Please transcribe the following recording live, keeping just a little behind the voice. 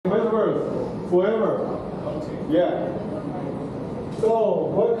forever. Yeah.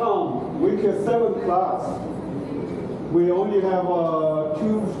 So welcome, week 7 class. We only have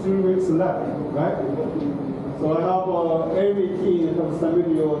 2-3 weeks left, right? So I have every team have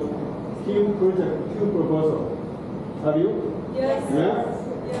submitted your team project 2 proposal. Have you? Yes. Yeah?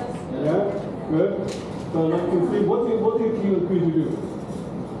 Yes. Yeah? Good. So let me see, what do you team agree to do?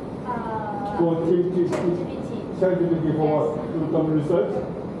 For ChatGPT for what? To some research?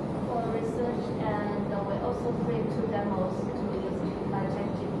 For research, and we also create 2 demos to use by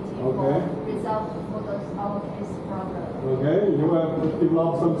ChatGPT Okay. for result for our case problem. Okay, you have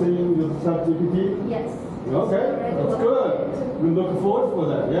developed something with ChatGPT? Yes. Okay, that's good. We look forward for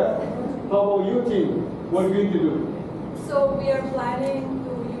that, yeah? How about you, team? What are you going to do? So we are planning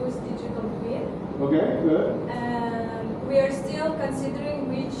to use digital twin. Okay, good. And we are still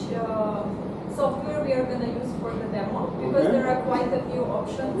considering which software we are going to use for the demo, because Okay. there are quite a few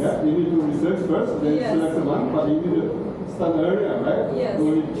options. Yeah, you need to research first, then Yes. select the one, but you need to start earlier, right? Yes.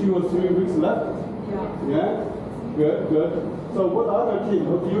 Only 2 or 3 weeks left. Yeah. Yeah? Good, good. So what other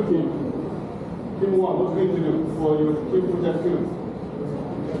team, what do you team? Team 1, what are you going to do for your team project 2?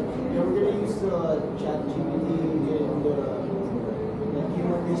 We're going to use ChatGPT in the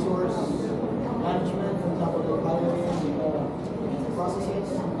human resource management on top of the hiring processes.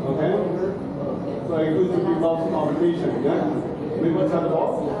 Okay. So you're going to develop some application, yeah? Maybe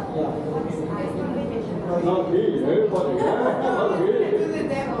chatbot? Yeah. Not me, everybody, yeah? Not me.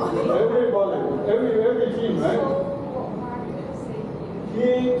 Everybody, every team, right?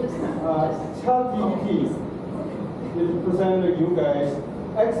 Team ChatGPT is presenting you guys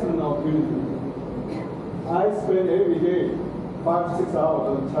excellent opportunity. I spend every day 5-6 hours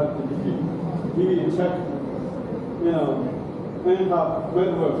on ChatGPT. Maybe check, you know, and have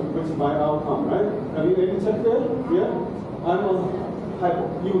Metaverse, which is my outcome, right? Have you ever checked that? Yeah? I'm on hype,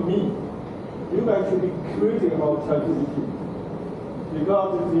 me. You guys should be crazy about ChatGPT because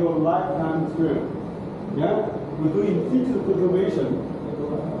it's your lifetime experience. Yeah? We're doing digital transformation,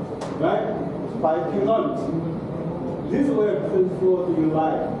 right? By technology. This will transform your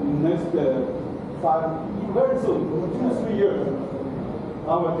life in the next 5, very soon, 2-3 years. I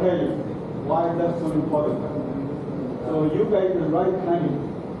will tell you why that's so important. So you guys the right timing,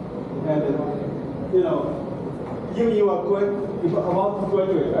 and you know, if you are about to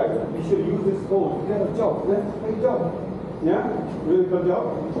graduate, right? You should use this code to get a job. That's a great job. Yeah, really good job.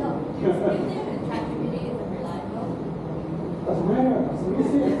 ChatGPT is reliable. Doesn't matter. You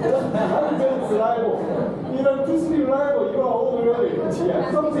see, I'm very reliable. You know, just be reliable. You are old already.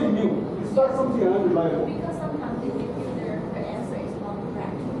 Yeah, something new. It's not something unreliable. Because sometimes if you feel the answer is not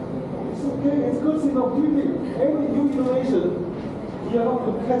correct. It's okay, it's good thing of beauty. Every new innovation, you are not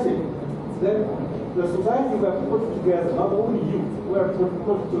to catch it. Then the society will put together, not only you, we are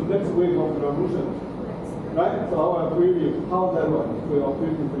put to the next wave of revolution. Right? So I will preview how that works. We will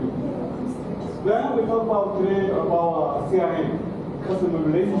preview for you. Then we talk about today about CRM, customer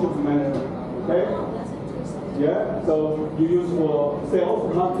relationship management. Okay? Yeah, so you use for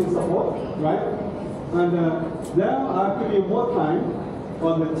sales, marketing support, right? And then I'll give you more time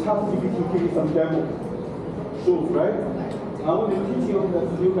on the ChatGPT to give you some demo tools, right? I want to teach you that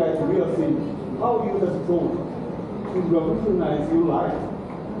you guys will see how you use tools to revolutionize your life,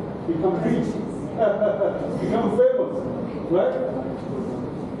 become rich, become famous, right?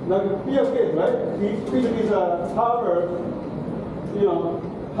 Like Bill Gates, right? Bill Gates is a Harvard,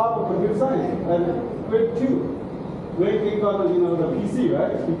 Harvard computer science, and grade 2. When he got, the PC,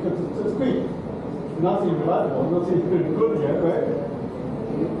 right? Because it's just quick. Nothing reliable, nothing good yet, right?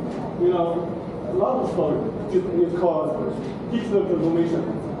 A lot of story is called digital transformation.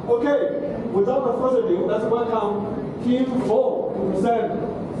 Okay, without further ado, let's welcome Team 4 to present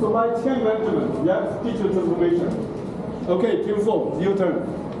supply chain management, yes, digital transformation. Okay, Team 4, it's your turn.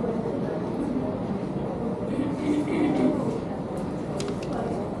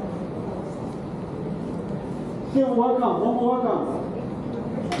 Team, welcome, one more welcome.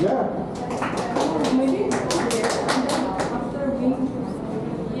 Yeah. Maybe after being,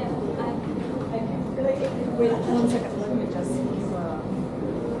 wait 1 second, let me just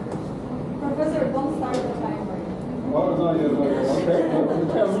Professor, don't start the timer. Oh, no, you're not. Okay,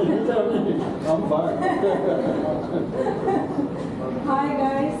 you tell me. I'm fine. Hi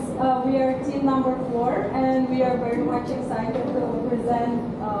guys, we are team number 4 and we are very much excited to present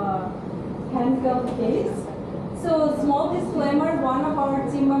Henkel case. So small disclaimer, one of our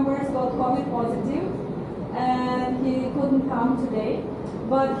team members got COVID positive and he couldn't come today,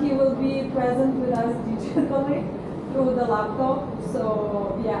 but he will be present with us digitally through the laptop.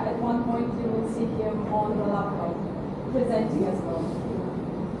 So yeah, at one point you will see him on the laptop presenting as well.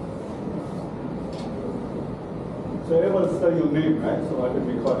 So everyone say your name, right? So I can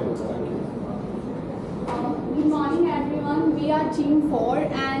record it. Thank you. Good morning, everyone. We are Team 4,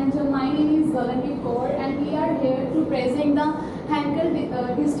 and my name is Galandeep Kaur, and we are here to present the Henkel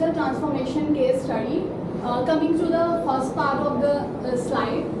digital transformation case study. Coming to the first part of the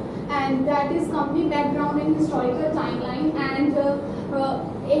slide, and that is company background and historical timeline. And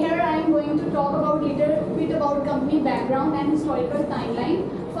here I am going to talk about little bit about company background and historical timeline.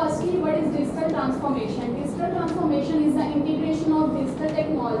 Firstly, what is digital transformation? Digital transformation is the integration of digital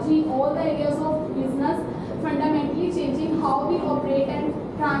technology, all the areas of business, fundamentally changing how we operate and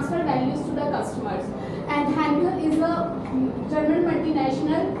transfer values to the customers. And Henkel is a German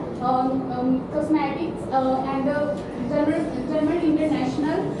multinational cosmetics and a German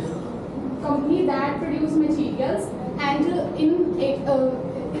international company that produce materials. And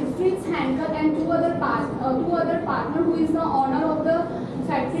Fritz Henkel and two other partner who is the owner of the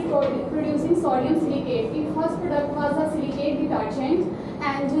factory producing sodium silicate. Its first product was a silicate detergent,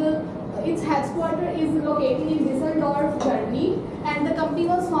 and its headquarters is located in Düsseldorf, Germany. And the company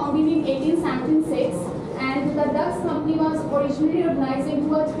was founded in 1876. And the Dutch company was originally organized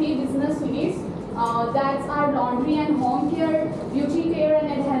into three business units. That are laundry and home care, beauty care,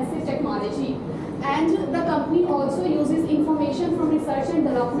 and adhesive technology. And the company also uses information from research and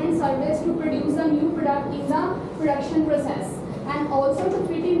development service to produce a new product in the production process. And also to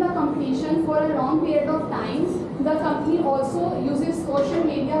fit in the competition for a long period of time, the company also uses social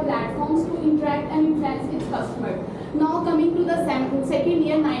media platforms to interact and influence its customer. Now coming to the second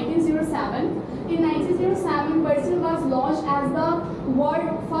year, 1907. In 1907, Persil was launched as the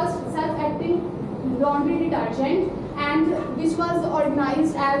world's first self-acting laundry detergent, and which was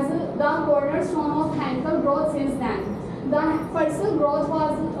organized as the cornerstone of Henkel growth since then. The Persil growth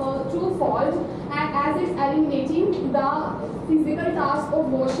was twofold, and as it's eliminating the physical task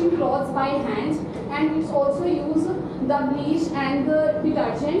of washing clothes by hand, and it's also use the bleach and the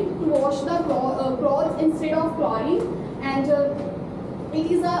detergent to wash the clothes instead of chlorine. And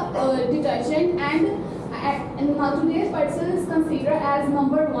it is a detergent, and today Persil is considered as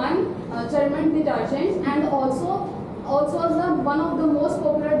 #1 German detergent, and also one of the most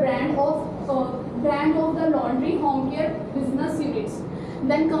popular brand of the laundry home care business units.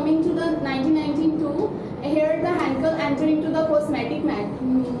 Then coming to the 1992, here the Henkel entered into the cosmetic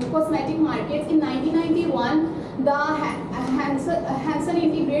markets. In 1991, the Henkel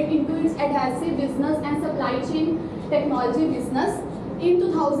integrated into its adhesive business and supply chain technology business. In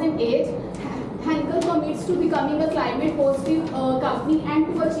 2008, Henkel commits to becoming a climate positive company, and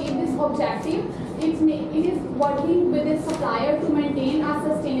to achieve this objective, it is working with its supplier to maintain a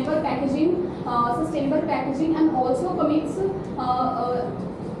sustainable packaging, and also commits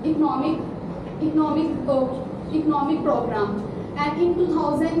economic program. And in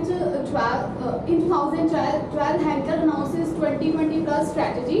 2012, Henkel announces 2020 plus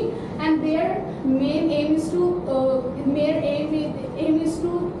strategy, and their main aim is to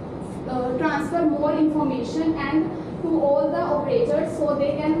transfer more information and to all the operators, so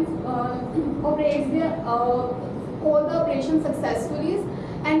they can operate their all the operations successfully.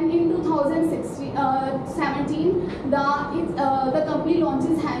 And in 2017, the company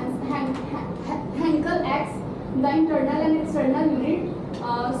launches Henkel X, the internal and external unit,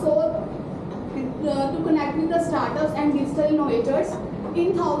 to connect with the startups and digital innovators.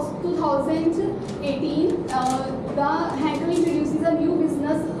 In 2018, the Henkel introduces a new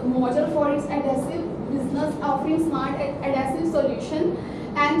business model for its adhesive business, offering smart adhesive solution.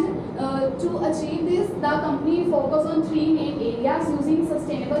 And to achieve this, the company focus on three main areas: using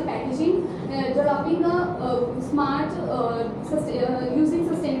sustainable packaging, developing a using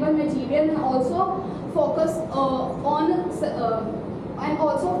sustainable material, and also focus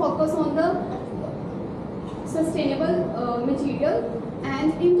on the sustainable material.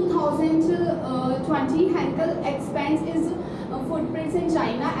 And in 2020, Henkel expands its footprints in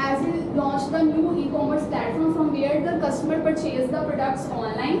China as it launched the new e-commerce platform from where the customer purchase the products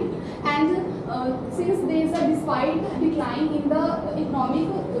online. And since there is a despite decline in the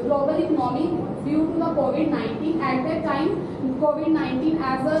global economy due to the COVID-19, at that time COVID-19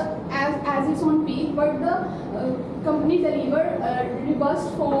 as its own peak, but the company delivered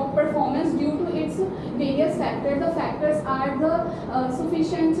robust performance due to its various factors. The factors are the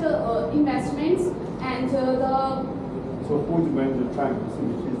sufficient investments and the. So who's managing the time?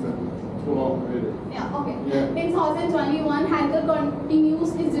 Since it's too long already. Yeah, okay. Yeah. In 2021, Henkel continues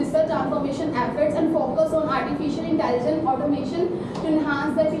its digital transformation efforts and focus on artificial intelligence automation to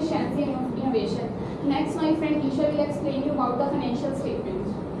enhance the efficiency and innovation. Next, my friend Isha will explain you about the financial statement.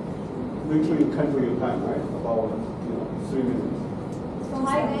 Make sure you cancel your time, right? About 3 minutes. So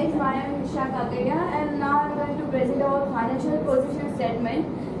hi guys, I am Nisha Kakaya and now I'm going to present our financial position statement.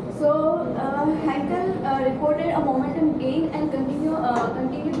 So Henkel reported a momentum gain and continued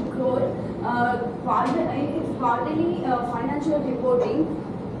growth in its quarterly financial reporting.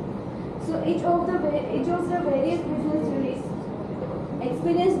 So each of the various business units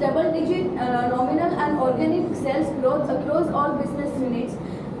experienced double-digit nominal and organic sales growth across all business units.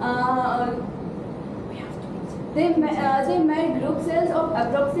 They made group sales of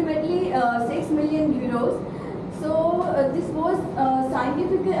approximately 6 million euros. So this was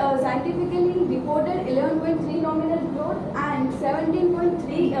scientifically reported 11.3 nominal growth and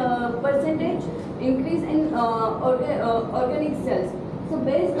 17.3 percentage increase in organic sales. So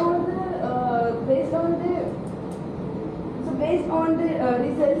based on the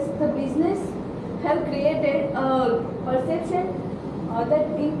results, the business have created a perception that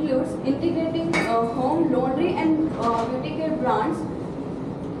includes integrating home, laundry and beauty care brands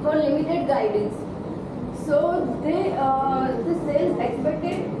for limited guidance. So the sales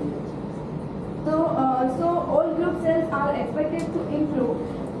expected. So all group sales are expected to improve,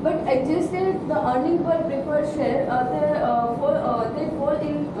 but adjusted the earning per preferred share they fall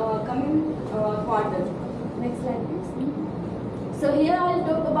in coming quarter. Next slide, please. So here I'll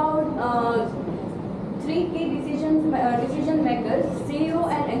talk about three key decision makers: CEO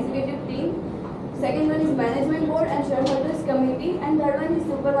and executive team. Second one is management board and shareholders committee, and third one is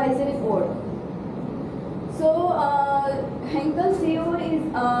supervisory board. So Henkel CEO is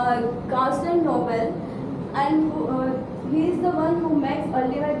Carsten Nobel, and he is the one who makes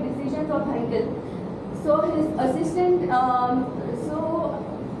ultimate decisions of Henkel. So his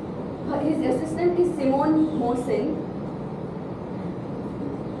assistant is Simon Mosen.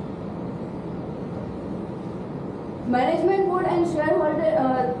 Management board and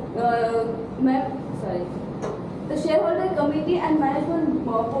the shareholder committee and management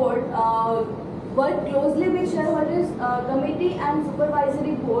board work closely with shareholders committee and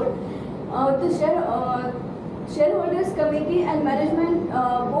supervisory board. The shareholders committee and management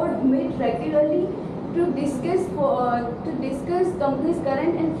board meet regularly to discuss company's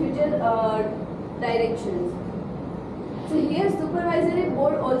current and future directions. So here supervisory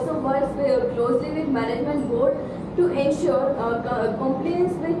board also works closely with management board to ensure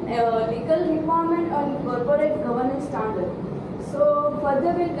compliance with legal requirement on corporate governance standard. So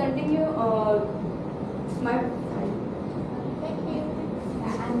further we'll continue smart. Thank you.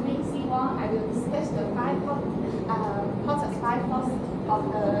 I'm Ming Wong. I will discuss the five plots of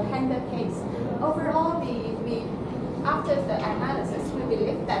the Henkel case. Overall, we after the analysis, we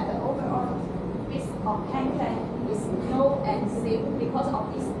believe that the overall risk of Henkel is low and safe because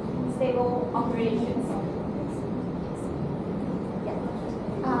of its stable operations.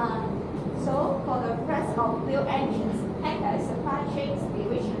 So for the rest of fuel engines, Henkel supply chain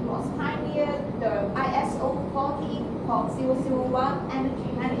division was pioneered the ISO 14001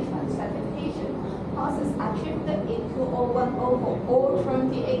 energy management certification process achieved in 2010 for all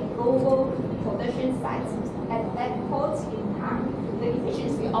 28 global production sites. At that point in time, the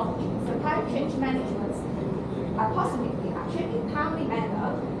efficiency of supply chain management approximately achieved in timely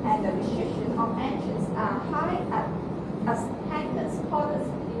manner, and the restriction of engines are high as Henkel's products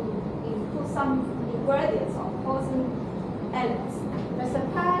include some ingredients of poison elements.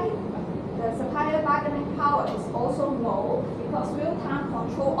 The supplier bargaining power is also low because real-time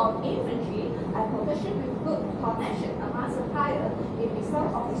control of inventory and production with good connection among suppliers is a result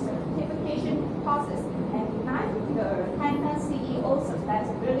of the certification process and denied the Henkel CEO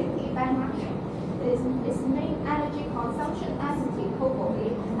sustainability dimension. Its main energy consumption entity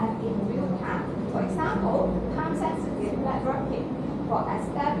globally and in real time. For example, time-sensitive networking for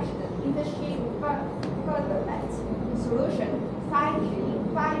established industry furtherment solution.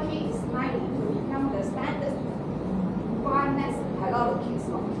 5G is likely to become the standard wireless technologies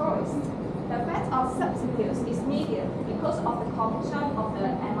of choice. The effect of substitutes is medium because of the concern of the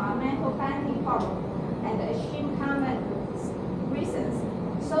environmental friendly problem and the extreme climate reasons.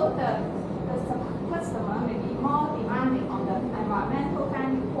 So the customer may be more demanding on the environmental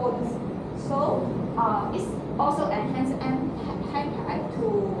friendly products. So it's also enhanced Henkel to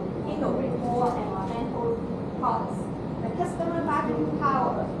innovate more environmental products. The customer bargaining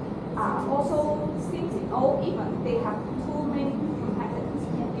power also seems low even they have too many competitors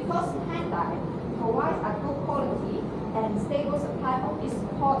because Henkel provides a good quality and stable supply of its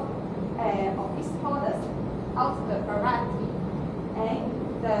products out of the variety, and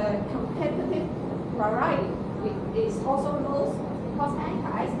the competitive variety is also low because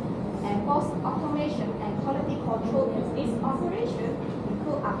Henkel and both automation and quality control in its operation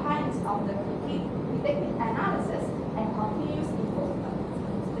include appliance of the predictive analysis and continuous improvement.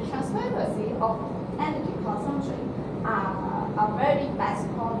 efficiency of energy consumption are a very best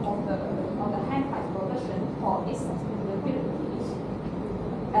part of the Henkel's production for its sustainability.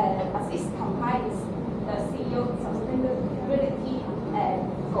 As it combines the CEO sustainability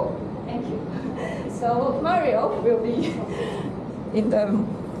goal. Thank you. So Mario will be in the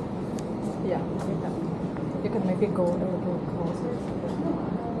You can maybe go a little closer.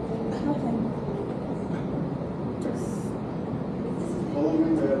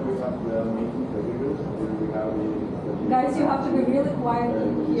 Following that, we have the main competitors, and we have the Guys, you have to be really quiet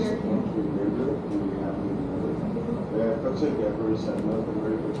here. Project Everest and North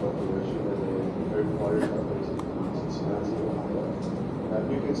American Corporation and the third-party companies in Cincinnati, Ohio. As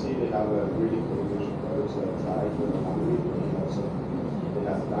you can see, they have a really coalition products that tie for the hungry, and also they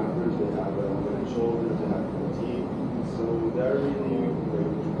have bankers, they have women and shoulders, they have fatigue. So they're really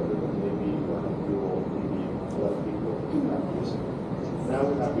coalition products that maybe one of you or maybe a lot of people have used. Now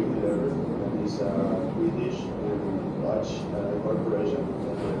we have Big that is a Swedish and Dutch corporation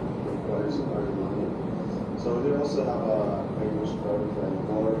that requires money. So they also have a famous product like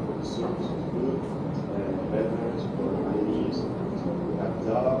more for the soups, food, and Metaverse for IDs. We have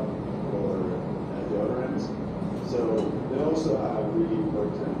Dove for deodorants. So they also have really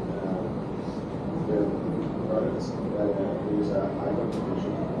important products that use a high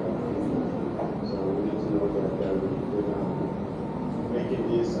competition. So we need to know that they're making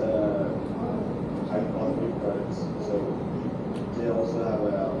these high quality products. So they also have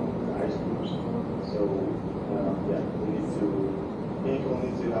ice creams. So we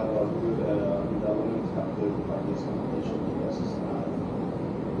need to have a good development after this competition because it's not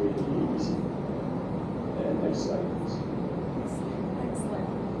really easy. Next slide, please.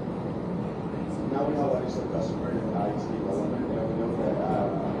 Now we have what is the customer and IT development, and we know that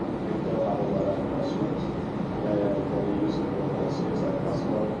Henkel have a lot of customers that are using policies like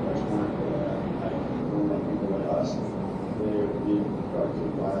customer, benchmark, like people like us. They're being trying to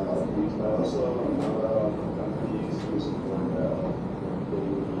buy a lot of these, but also a lot of companies who support the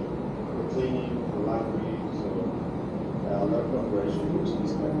cleaning, the laundry, so a lot of corporations use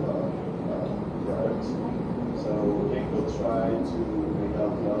these kind of products. So Henkel try to make a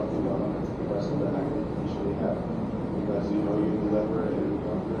lot of development because of the high competition they have. Because you deliver and you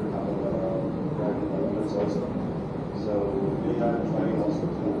have a lot of brand developments also. So they are trying also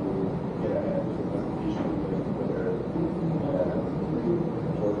to get ahead of the competition with their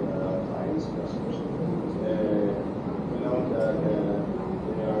clients, customers. We know that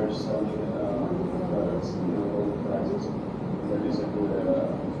they are selling products at low prices. That is a good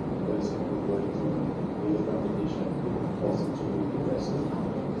way to do the competition, also to invest.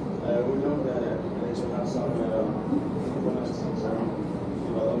 We know that they should have some components, some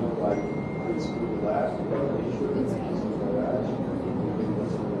development like it's good lab,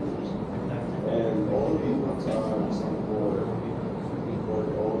 and all of these ones are some for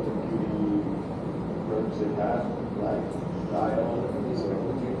all the beauty products they have, like dial. So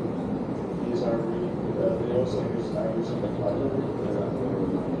these are really good. They also use the flower.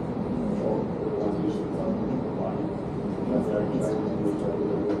 One usually but they are trying to make it a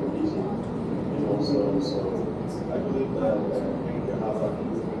little bit easy. And also, so I believe that Henkel have a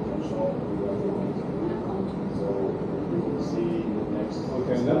good potential with what they want to do. So we will see the next.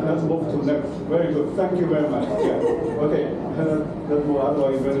 Okay, let's move to next. Very good. Thank you very much. Yeah. Okay, let's move.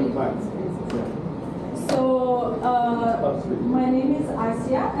 Otherwise, very time. So, my name is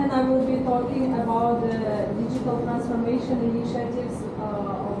Asia, and I will be talking about the digital transformation initiatives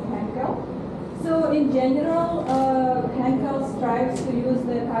of Henkel. So, in general, Henkel strives to use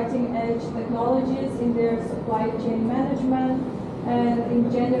the cutting-edge technologies in their supply chain management and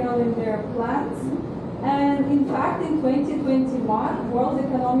in general in their plants. And in fact, in 2021, World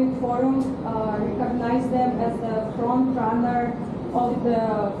Economic Forum recognized them as the front runner of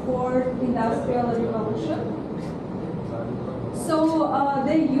the fourth industrial revolution. So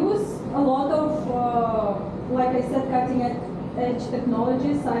they use a lot of, like I said, cutting-edge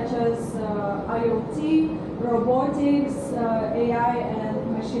technologies such as IoT, robotics, AI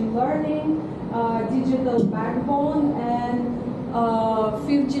and machine learning, digital backbone, and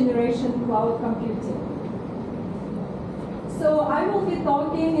fifth-generation cloud computing. So I will be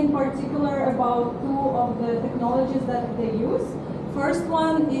talking in particular about two of the technologies that they use. First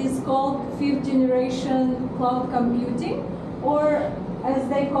one is called fifth-generation cloud computing, or as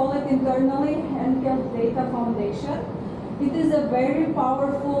they call it internally, Henkel Data Foundation. It is a very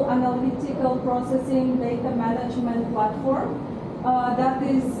powerful analytical processing data management platform that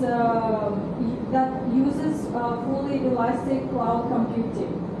uses fully elastic cloud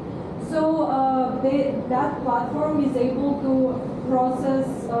computing. So that platform is able to process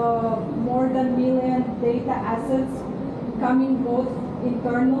more than million data assets coming both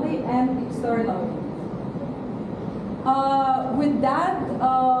internally and externally. With that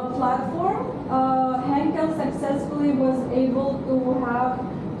platform, Henkel successfully was able to have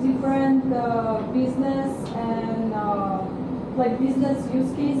different business and business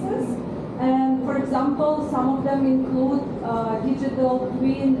use cases. And for example, some of them include digital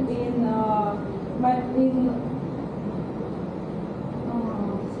twin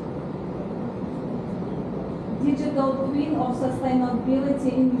digital twin of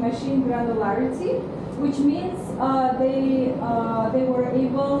sustainability in machine granularity, which means they were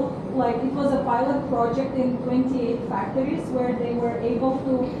able, it was a pilot project in 28 factories where they were able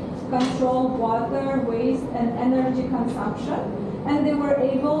to control water, waste, and energy consumption, and they were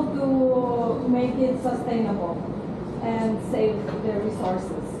able to make it sustainable and save the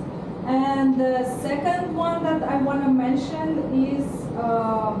resources. And the second one that I want to mention is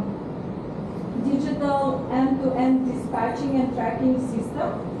digital end-to-end dispatching and tracking system,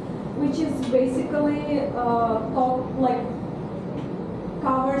 which is basically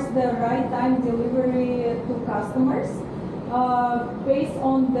covers the right time delivery to customers. Based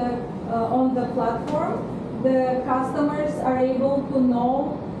on the platform, the customers are able to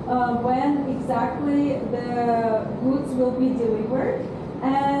know when exactly the goods will be delivered,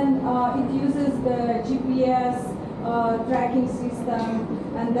 and it uses the GPS tracking system,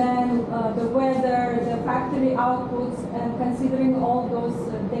 and then the weather, the factory outputs, and considering all those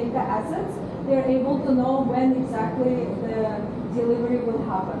data assets, they're able to know when exactly the delivery will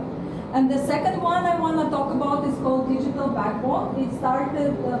happen. And the second one I want to talk about is called Digital Backbone. It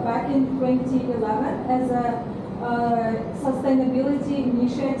started back in 2011 as a sustainability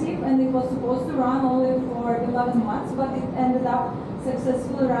initiative, and it was supposed to run only for 11 months, but it ended up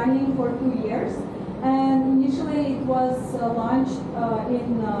successfully running for 2 years. And initially it was launched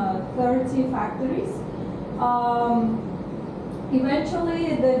in 30 factories.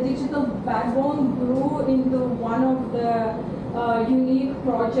 Eventually the digital backbone grew into one of the unique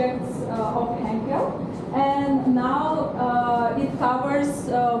projects of Henkel, and now it covers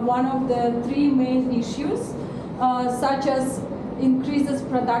one of the 3 main issues, such as increases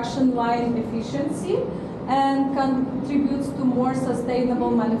production line efficiency and contributes to more sustainable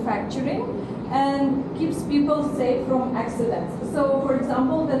manufacturing and keeps people safe from accidents. So for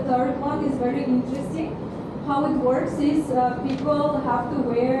example, the third one is very interesting. How it works is people have to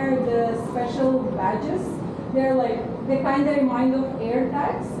wear the special badges. They kind of remind of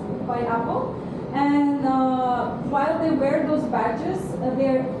AirTags by Apple. And while they wear those badges,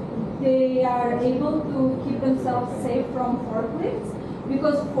 they are able to keep themselves safe from forklifts,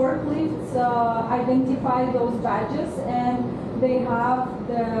 because forklifts identify those badges, and they have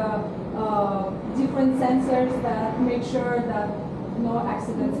the different sensors that make sure that no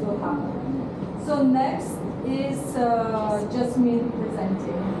accidents will happen. So next is just me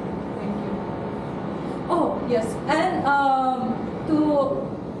presenting. Thank you. Oh, yes, and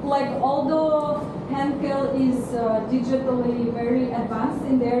although Henkel is digitally very advanced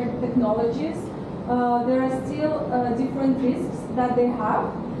in their technologies, there are still different risks that they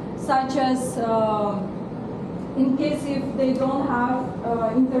have, such as in case if they don't have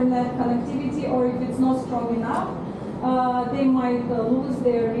internet connectivity, or if it's not strong enough, they might lose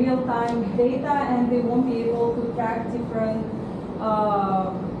their real-time data, and they won't be able to track different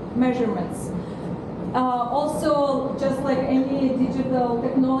measurements. Also, just like any digital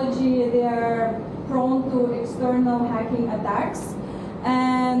technology, they are prone to external hacking attacks,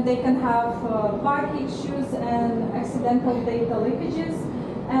 and they can have bug issues and accidental data leakages.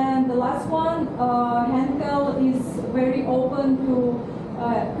 And the last one, Henkel is very open to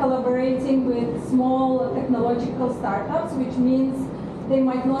collaborating with small technological startups, which means they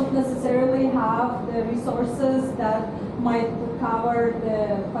might not necessarily have the resources that might cover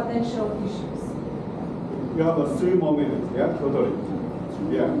the potential issues. You have 3 more minutes, yeah, totally.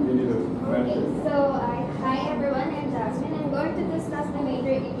 Yeah, you need to mention. Okay, so hi everyone, I'm Jasmine. I'm going to discuss the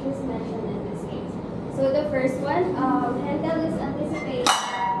major issues mentioned in this case. So the first one, Henkel is anticipating.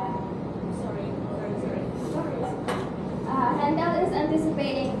 Henkel is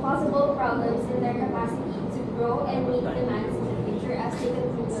anticipating possible problems in their capacity to grow and meet demands in the future as they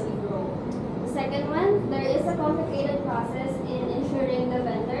continually grow. The second one, there is a complicated process in ensuring the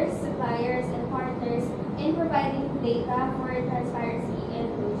vendors, suppliers, and partners in providing data for transparency and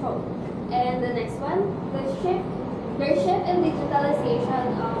control. And the next one, their shift in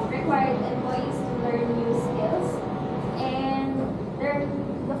digitalization required employees to learn new skills. And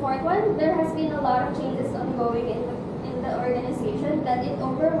the fourth one, there has been a lot of changes ongoing in the in the organization that it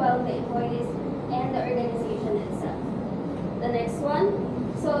overwhelmed the employees and the organization itself. The next one,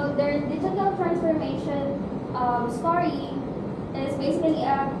 so their digital transformation story is basically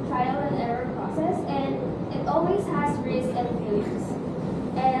a trial and error process, and it always has risks and failures.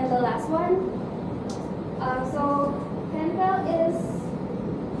 And the last one, so Henkel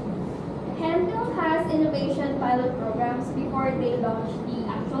has innovation pilot programs before they launch the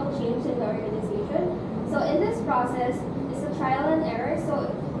actual change in the organization. So in this process, it's a trial and error,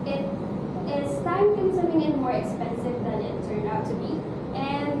 so it is time-consuming and more expensive than it turned out to be.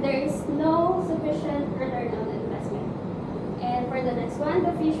 And there is no sufficient return on investment. And for the next one,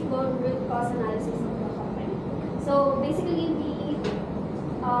 the fishbone root cause analysis of the company. So basically,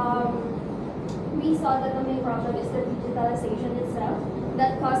 we saw that the main problem is the digitalization itself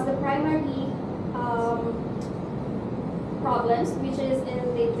that caused the primary problems, which is in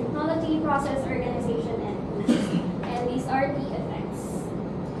the technology, process, organization, and these are the effects.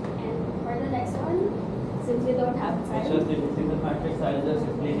 And for the next one, since we don't have time. This is the matrix, I'll just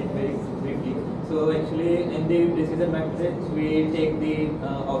explain it very briefly. So actually in the decision matrix, we take the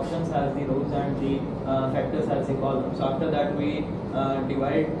options as the rows and the factors as the columns. After that we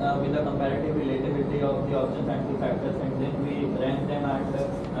divide with the comparative relativity of the options and the factors, and then we rank them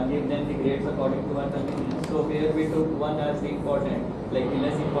and give them the grades according to our convenience. So here we took 1 as the important, like the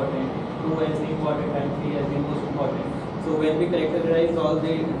less important, 2 as the important, and 3 as the most important. So when we characterize all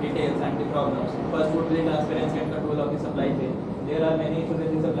the details and the problems, first would be transparency and control of the supply chain. There are many issues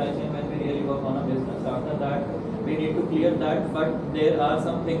in the supply chain when we really work on a business. After that, we need to clear that, but there are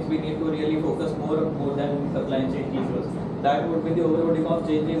some things we need to really focus more than supply chain issues. That would be the overloading of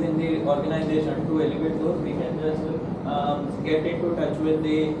changes in the organization. To elevate those, we can just get into touch with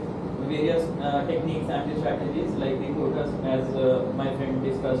the various techniques and the strategies like the quotas, as my friend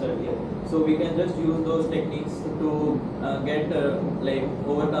discussed earlier. So we can just use those techniques to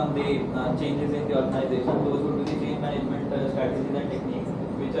overcome the changes in the organization. Those would be the change management strategies and techniques,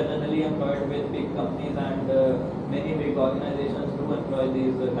 which are generally employed with big companies, and many big organizations do employ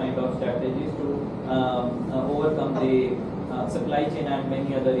these kind of strategies to overcome the supply chain and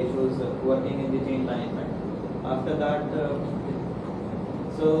many other issues working in the change management. After that,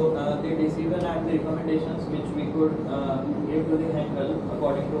 the decision and the recommendations which we could give to the Henkel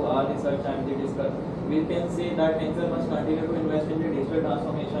according to our research and the discuss, we can say that Henkel must continue to invest in the digital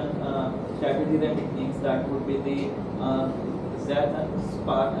transformation strategies and techniques. That would be the ZAT,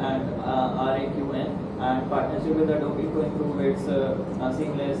 Spark, and RAQN, and partnership with Adobe to improve its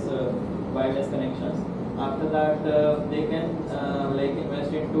seamless wireless connections. After that, they can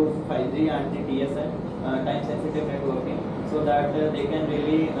invest into 5G and the TSN, time-sensitive networking, so that they can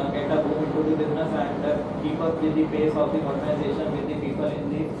really get a boom into the business and keep up with the pace of the modernization with the people in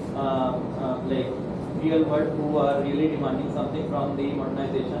the real world who are really demanding something from the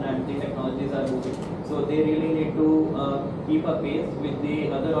modernization, and the technologies are moving. So they really need to keep a pace with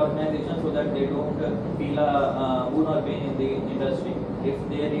the other organizations so that they don't feel a boon or pain in the industry if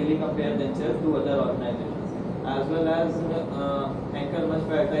they really compare themselves to other organizations. As well as Henkel must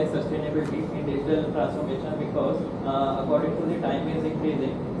prioritize sustainability in digital transformation, because according to the time is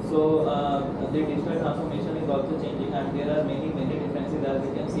increasing, so the digital transformation is also changing, and there are many differences. As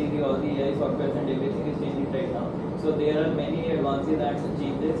you can see, all the AI software and everything is changing right now. So there are many advances and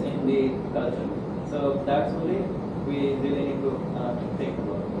changes in the culture. So that's only we really need to take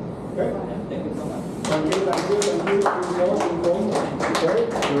about. Okay. Thank you so much. Thank you.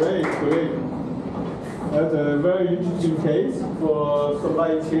 Great. That's a very interesting case for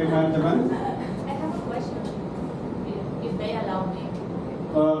supply chain management. I have a question, if they allow me.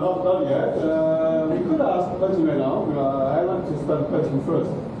 Not yet. We could ask question right now. I want to start question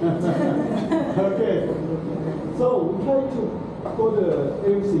first. Okay. So we try to put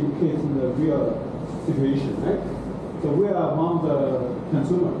everything case in the real situation, right? So we are among the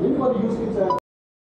consumer. Anybody use this app?